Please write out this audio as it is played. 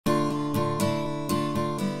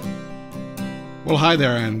Well, hi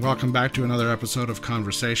there, and welcome back to another episode of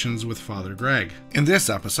Conversations with Father Greg. In this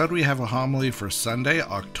episode, we have a homily for Sunday,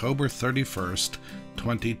 October 31st,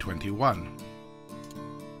 2021.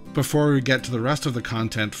 Before we get to the rest of the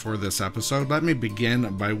content for this episode, let me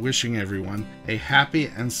begin by wishing everyone a happy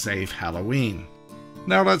and safe Halloween.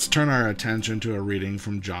 Now let's turn our attention to a reading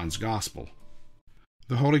from John's Gospel.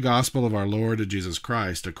 The Holy Gospel of our Lord Jesus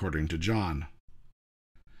Christ according to John.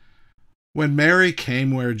 When Mary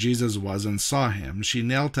came where Jesus was and saw him, she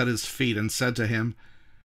knelt at his feet and said to him,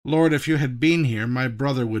 "Lord, if you had been here, my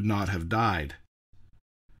brother would not have died."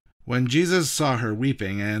 When Jesus saw her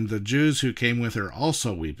weeping, and the Jews who came with her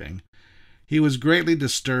also weeping, he was greatly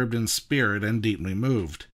disturbed in spirit and deeply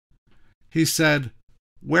moved. He said,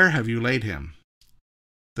 "Where have you laid him?"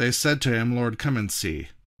 They said to him, "Lord, come and see."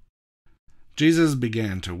 Jesus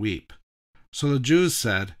began to weep. So the Jews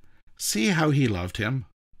said, "See how he loved him."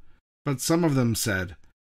 But some of them said,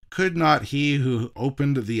 "Could not he who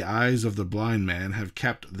opened the eyes of the blind man have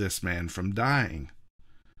kept this man from dying?"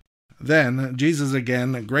 Then Jesus,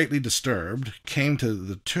 again greatly disturbed, came to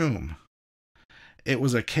the tomb. It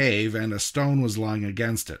was a cave, and a stone was lying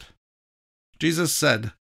against it. Jesus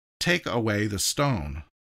said, "Take away the stone."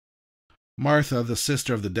 Martha, the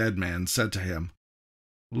sister of the dead man, said to him,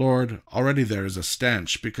 "Lord, already there is a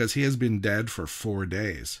stench, because he has been dead for 4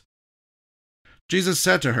 days." Jesus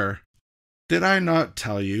said to her, "Did I not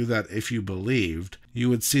tell you that if you believed, you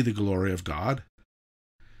would see the glory of God?"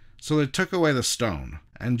 So they took away the stone,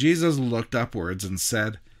 and Jesus looked upwards and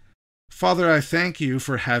said, "Father, I thank you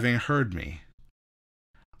for having heard me.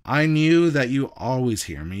 I knew that you always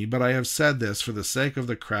hear me, but I have said this for the sake of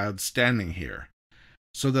the crowd standing here,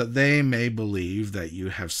 so that they may believe that you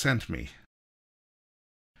have sent me."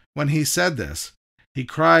 When he said this, he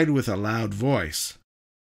cried with a loud voice,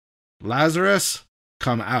 "Lazarus,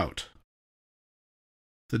 come out."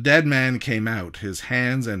 The dead man came out, his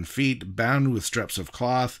hands and feet bound with strips of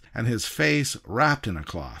cloth, and his face wrapped in a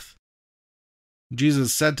cloth.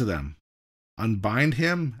 Jesus said to them, "Unbind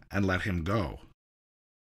him and let him go."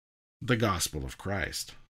 The Gospel of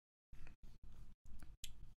Christ.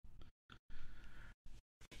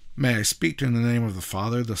 May I speak to you in the name of the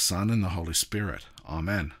Father, the Son, and the Holy Spirit.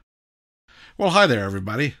 Amen. Well, hi there,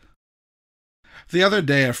 everybody. The other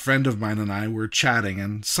day, a friend of mine and I were chatting,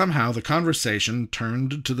 and somehow the conversation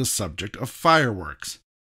turned to the subject of fireworks.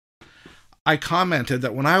 I commented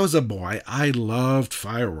that when I was a boy, I loved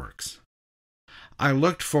fireworks. I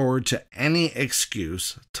looked forward to any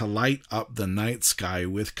excuse to light up the night sky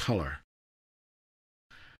with color.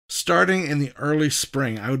 Starting in the early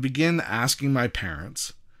spring, I would begin asking my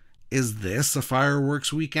parents, "Is this a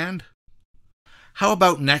fireworks weekend? How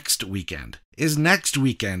about next weekend? Is next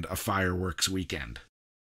weekend a fireworks weekend?"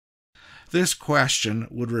 This question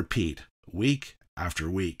would repeat week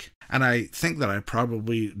after week, and I think that I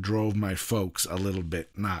probably drove my folks a little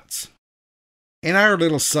bit nuts. In our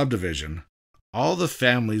little subdivision, all the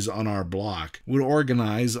families on our block would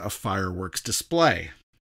organize a fireworks display.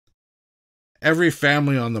 Every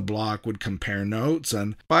family on the block would compare notes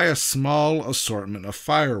and buy a small assortment of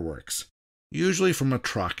fireworks, usually from a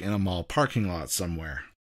truck in a mall parking lot somewhere.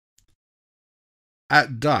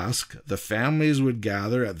 At dusk, the families would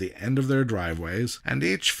gather at the end of their driveways, and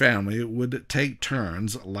each family would take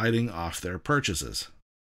turns lighting off their purchases.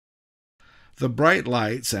 The bright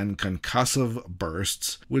lights and concussive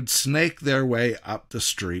bursts would snake their way up the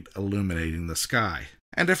street, illuminating the sky.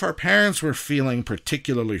 And if our parents were feeling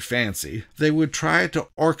particularly fancy, they would try to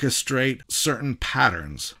orchestrate certain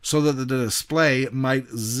patterns so that the display might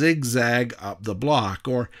zigzag up the block,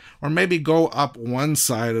 or maybe go up one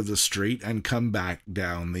side of the street and come back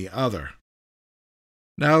down the other.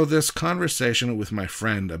 Now, this conversation with my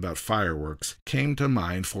friend about fireworks came to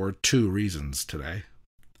mind for 2 reasons today.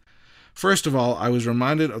 First of all, I was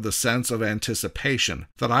reminded of the sense of anticipation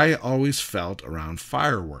that I always felt around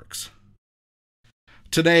fireworks.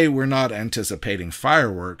 Today, we're not anticipating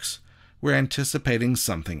fireworks, we're anticipating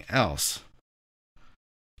something else.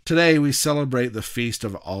 Today, we celebrate the feast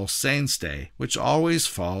of All Saints' Day, which always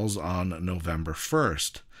falls on November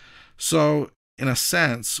 1st. So, in a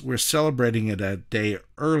sense, we're celebrating it a day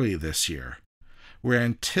early this year. We're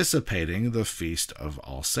anticipating the feast of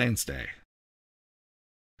All Saints' Day.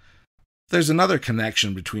 There's another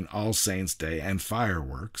connection between All Saints' Day and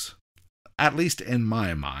fireworks, at least in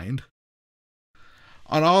my mind.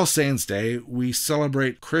 On All Saints' Day, we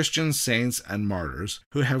celebrate Christian saints and martyrs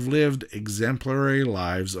who have lived exemplary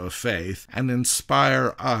lives of faith and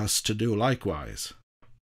inspire us to do likewise.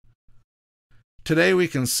 Today we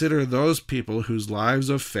consider those people whose lives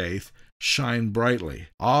of faith shine brightly,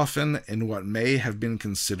 often in what may have been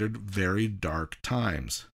considered very dark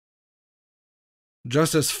times.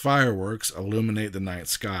 Just as fireworks illuminate the night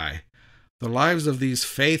sky, the lives of these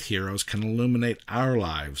faith heroes can illuminate our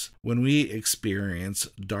lives when we experience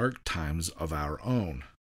dark times of our own.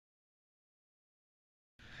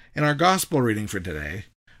 In our gospel reading for today,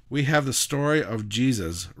 we have the story of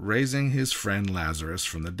Jesus raising his friend Lazarus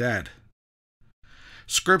from the dead.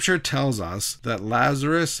 Scripture tells us that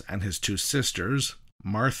Lazarus and his two sisters,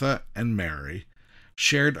 Martha and Mary,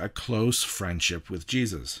 shared a close friendship with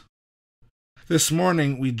Jesus. This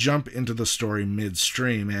morning, we jump into the story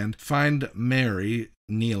midstream and find Mary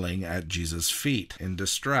kneeling at Jesus' feet in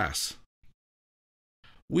distress.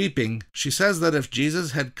 Weeping, she says that if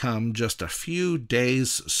Jesus had come just a few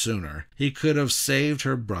days sooner, he could have saved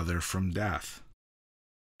her brother from death.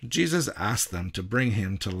 Jesus asked them to bring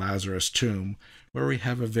him to Lazarus' tomb, where we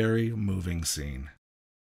have a very moving scene.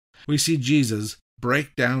 We see Jesus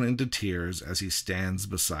break down into tears as he stands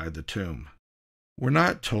beside the tomb. We're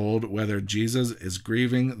not told whether Jesus is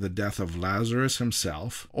grieving the death of Lazarus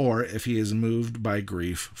himself or if he is moved by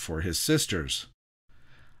grief for his sisters.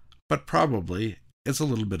 But probably it's a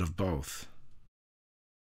little bit of both.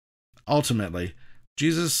 Ultimately,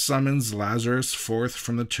 Jesus summons Lazarus forth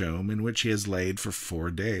from the tomb in which he has laid for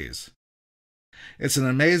 4 days. It's an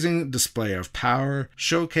amazing display of power,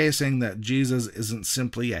 showcasing that Jesus isn't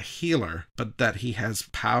simply a healer, but that he has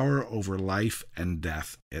power over life and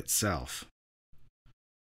death itself.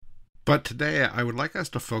 But today I would like us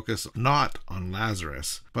to focus not on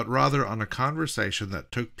Lazarus, but rather on a conversation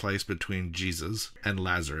that took place between Jesus and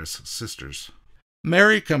Lazarus' sisters.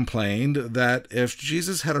 Mary complained that if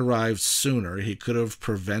Jesus had arrived sooner, he could have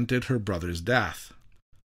prevented her brother's death.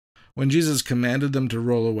 When Jesus commanded them to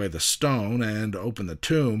roll away the stone and open the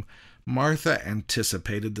tomb, Martha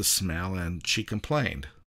anticipated the smell and she complained.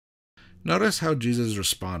 Notice how Jesus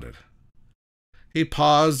responded. He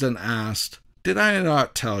paused and asked, "Did I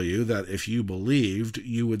not tell you that if you believed,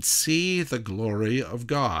 you would see the glory of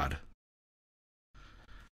God?"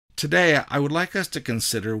 Today, I would like us to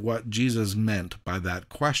consider what Jesus meant by that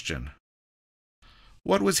question.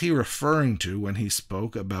 What was he referring to when he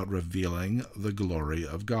spoke about revealing the glory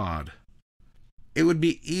of God? It would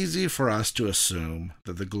be easy for us to assume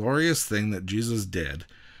that the glorious thing that Jesus did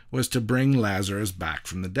was to bring Lazarus back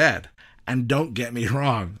from the dead. And don't get me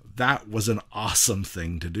wrong, that was an awesome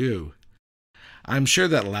thing to do. I'm sure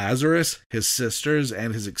that Lazarus, his sisters,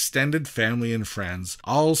 and his extended family and friends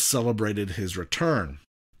all celebrated his return.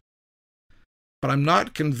 But I'm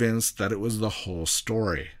not convinced that it was the whole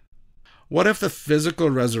story. What if the physical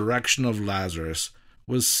resurrection of Lazarus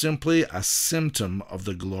was simply a symptom of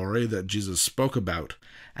the glory that Jesus spoke about,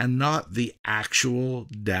 and not the actual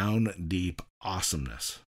down-deep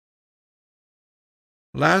awesomeness?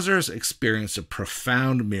 Lazarus experienced a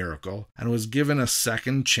profound miracle and was given a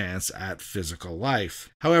second chance at physical life.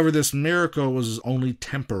 However, this miracle was only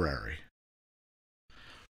temporary.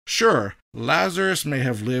 Sure, Lazarus may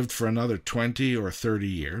have lived for another 20 or 30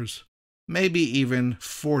 years, maybe even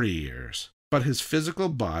 40 years, but his physical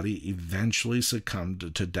body eventually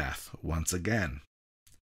succumbed to death once again.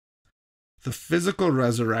 The physical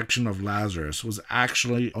resurrection of Lazarus was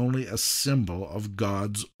actually only a symbol of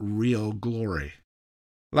God's real glory.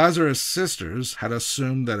 Lazarus' sisters had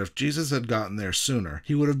assumed that if Jesus had gotten there sooner,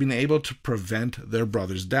 he would have been able to prevent their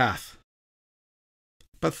brother's death.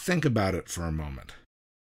 But think about it for a moment.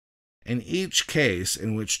 In each case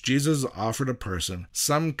in which Jesus offered a person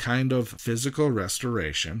some kind of physical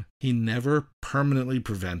restoration, he never permanently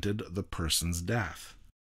prevented the person's death.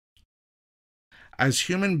 As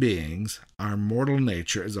human beings, our mortal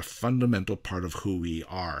nature is a fundamental part of who we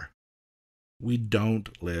are. We don't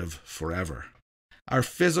live forever. Our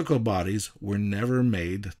physical bodies were never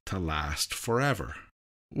made to last forever.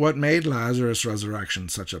 What made Lazarus' resurrection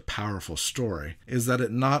such a powerful story is that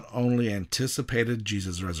it not only anticipated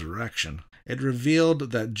Jesus' resurrection, it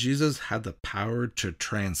revealed that Jesus had the power to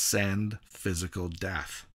transcend physical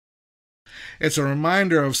death. It's a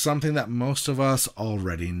reminder of something that most of us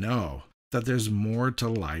already know, that there's more to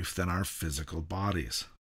life than our physical bodies.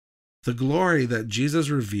 The glory that Jesus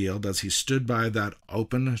revealed as he stood by that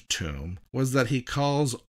open tomb was that he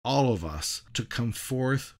calls all of us to come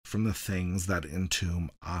forth from the things that entomb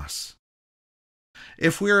us.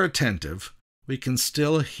 If we are attentive, we can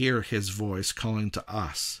still hear his voice calling to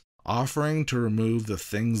us, offering to remove the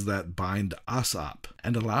things that bind us up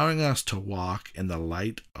and allowing us to walk in the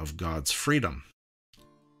light of God's freedom.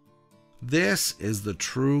 This is the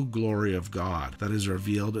true glory of God that is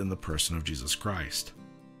revealed in the person of Jesus Christ.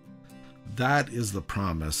 That is the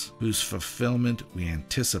promise whose fulfillment we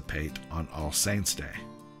anticipate on All Saints' Day.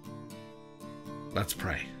 Let's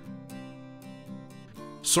pray.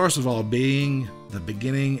 Source of all being, the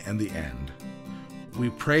beginning and the end, we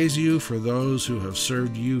praise you for those who have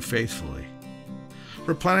served you faithfully.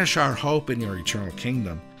 Replenish our hope in your eternal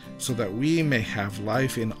kingdom, so that we may have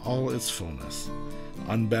life in all its fullness,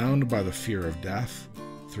 unbound by the fear of death,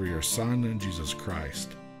 through your Son, Jesus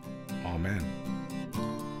Christ. Amen.